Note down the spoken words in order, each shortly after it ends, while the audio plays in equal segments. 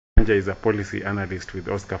is a policy analyst with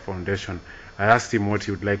Oscar Foundation. I asked him what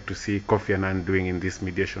he would like to see Kofi Annan doing in this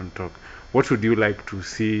mediation talk. What would you like to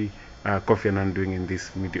see Kofi Annan doing in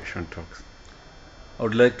these mediation talks? I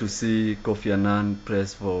would like to see Kofi Annan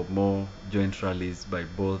press for more joint rallies by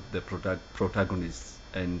both the protagonists,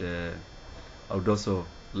 and I would also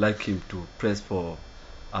like him to press for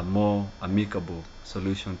a more amicable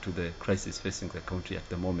solution to the crisis facing the country at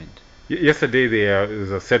the moment. Yesterday there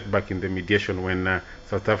was a setback in the mediation when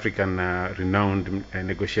South African renowned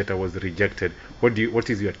negotiator was rejected. What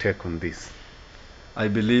is your take on this? I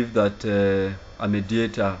believe that a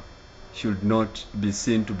mediator should not be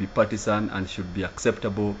seen to be partisan and should be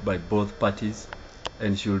acceptable by both parties,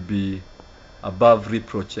 and should be above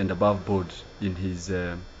reproach and above board in his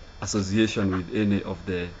association with any of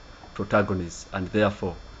the protagonists, and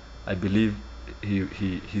therefore I believe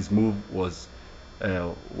his move was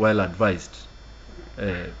well advised,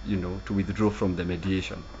 to withdraw from the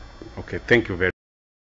mediation. Okay, thank you very much.